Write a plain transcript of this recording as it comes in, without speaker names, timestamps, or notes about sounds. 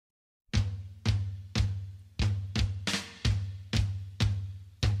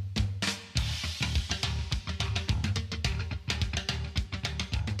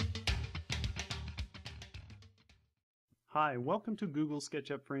Hi, welcome to Google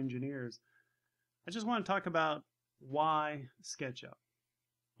SketchUp for Engineers. I just want to talk about why SketchUp.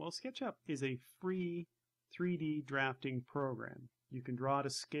 Well, SketchUp is a free 3D drafting program. You can draw to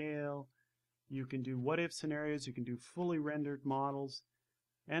scale, you can do what-if scenarios, you can do fully rendered models,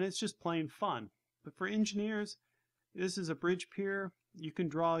 and it's just plain fun. But for engineers, this is a bridge pier. You can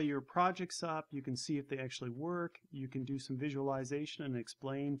draw your projects up, you can see if they actually work, you can do some visualization and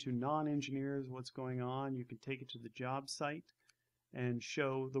explain to non-engineers what's going on. You can take it to the job site and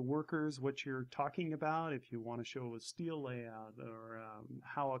show the workers what you're talking about if you want to show a steel layout or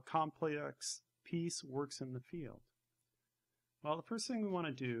how a complex piece works in the field. Well, the first thing we want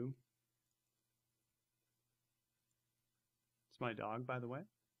to do, it's my dog by the way,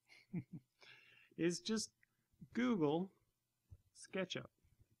 is just Google SketchUp.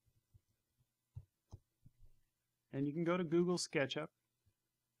 And you can go to Google SketchUp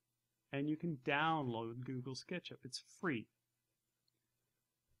and you can download Google SketchUp. It's free.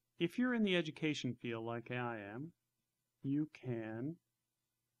 If you're in the education field like I am, you can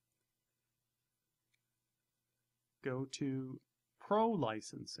go to Pro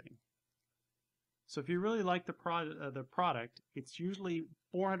licensing. So if you really like the product, it's usually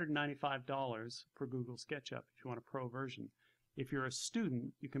 $495 for Google SketchUp if you want a pro version. If you're a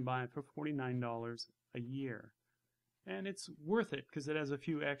student, you can buy it for $49 a year. And it's worth it because it has a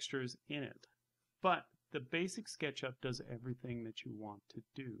few extras in it. But the basic SketchUp does everything that you want to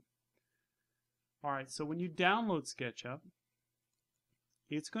do. Alright, so when you download SketchUp,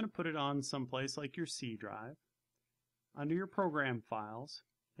 it's going to put it on someplace like your C drive, under your program files,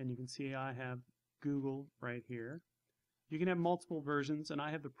 and you can see I have Google right here. You can have multiple versions, and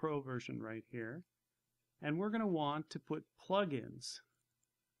I have the Pro version right here. And we're going to want to put plugins.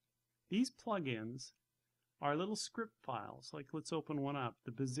 These plugins are little script files. Like let's open one up,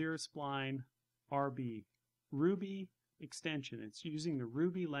 the Bezier Spline RB Ruby extension. It's using the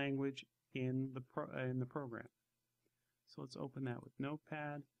Ruby language in the program. So let's open that with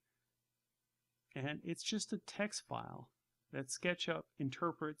Notepad. And it's just a text file that SketchUp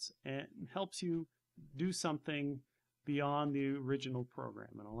interprets and helps you do something beyond the original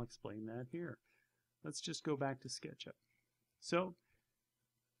program. And I'll explain that here. Let's just go back to SketchUp. So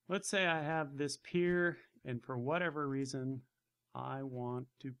let's say I have this pier, and for whatever reason, I want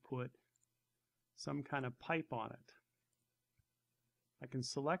to put some kind of pipe on it. I can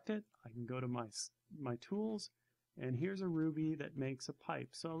select it. I can go to my tools, and here's a Ruby that makes a pipe.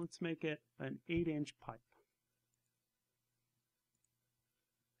 So let's make it an 8-inch pipe.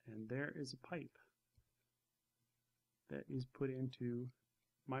 And there is a pipe that is put into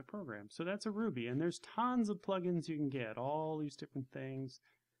my program. So that's a Ruby, and there's tons of plugins you can get, all these different things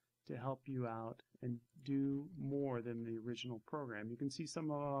to help you out and do more than the original program. You can see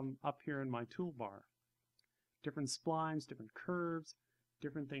some of them up here in my toolbar. Different splines, different curves,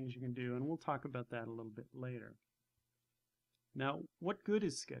 different things you can do, and we'll talk about that a little bit later. Now, what good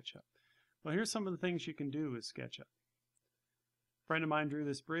is SketchUp? Well, here's some of the things you can do with SketchUp. A friend of mine drew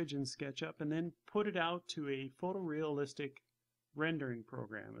this bridge in SketchUp and then put it out to a photorealistic rendering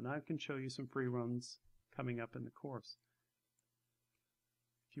program, and I can show you some free runs coming up in the course.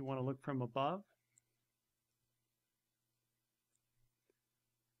 If you want to look from above,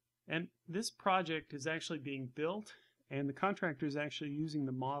 and this project is actually being built, and the contractor is actually using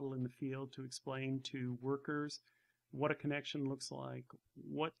the model in the field to explain to workers what a connection looks like,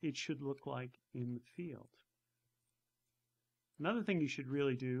 what it should look like in the field. Another thing you should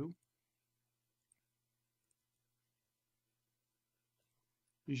really do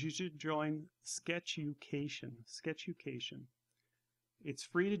is you should join Sketchucation. Sketchucation. It's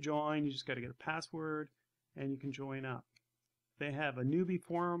free to join. You just got to get a password and you can join up. They have a newbie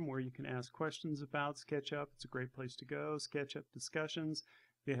forum where you can ask questions about SketchUp. It's a great place to go. SketchUp discussions.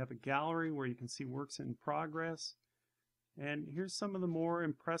 They have a gallery where you can see works in progress. And here's some of the more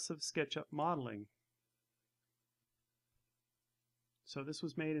impressive SketchUp modeling. So this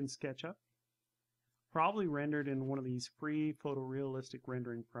was made in SketchUp, probably rendered in one of these free photorealistic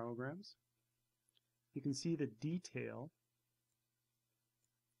rendering programs. You can see the detail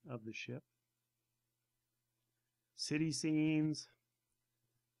of the ship. City scenes,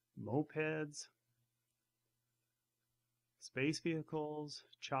 mopeds, space vehicles,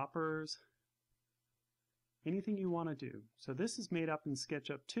 choppers, anything you want to do. So this is made up in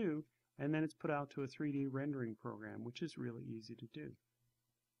SketchUp too, and then it's put out to a 3D rendering program, which is really easy to do.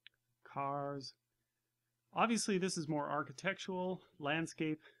 Cars. Obviously this is more architectural,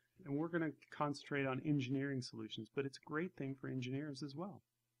 landscape, and we're going to concentrate on engineering solutions, but it's a great thing for engineers as well.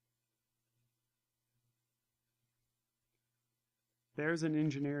 There's an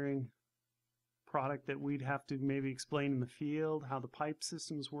engineering product that we'd have to maybe explain in the field, how the pipe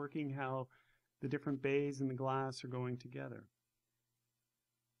system's working, how the different bays in the glass are going together.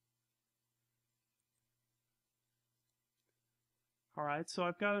 All right, so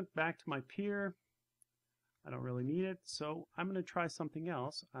I've got it back to my pier. I don't really need it, so I'm going to try something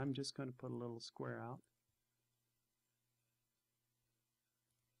else. I'm just going to put a little square out.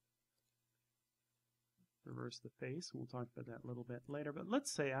 Reverse the face, and we'll talk about that a little bit later. But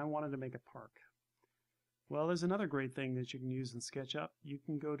let's say I wanted to make a park. Well, there's another great thing that you can use in SketchUp. You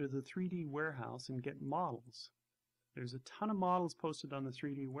can go to the 3D warehouse and get models. There's a ton of models posted on the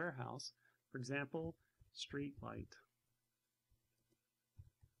 3D warehouse. For example, street light.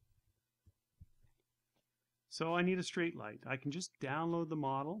 So I need a street light. I can just download the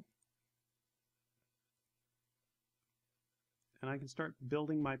model and I can start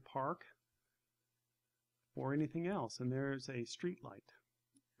building my park or anything else. And there's a street light.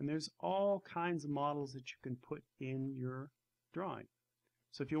 And there's all kinds of models that you can put in your drawing.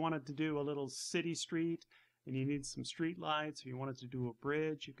 So if you wanted to do a little city street and you need some street lights, or you wanted to do a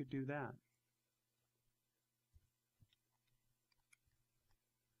bridge, you could do that.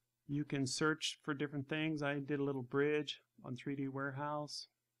 You can search for different things. I did a little bridge on 3D Warehouse.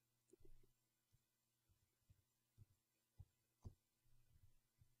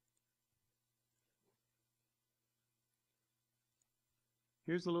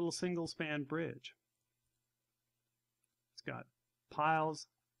 Here's a little single span bridge. It's got piles,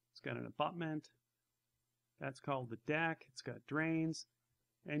 it's got an abutment, that's called the deck, it's got drains,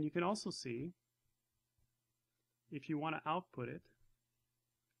 and you can also see if you want to output it,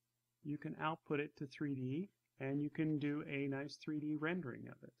 you can output it to 3D and you can do a nice 3D rendering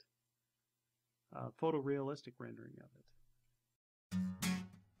of it, photorealistic rendering of it.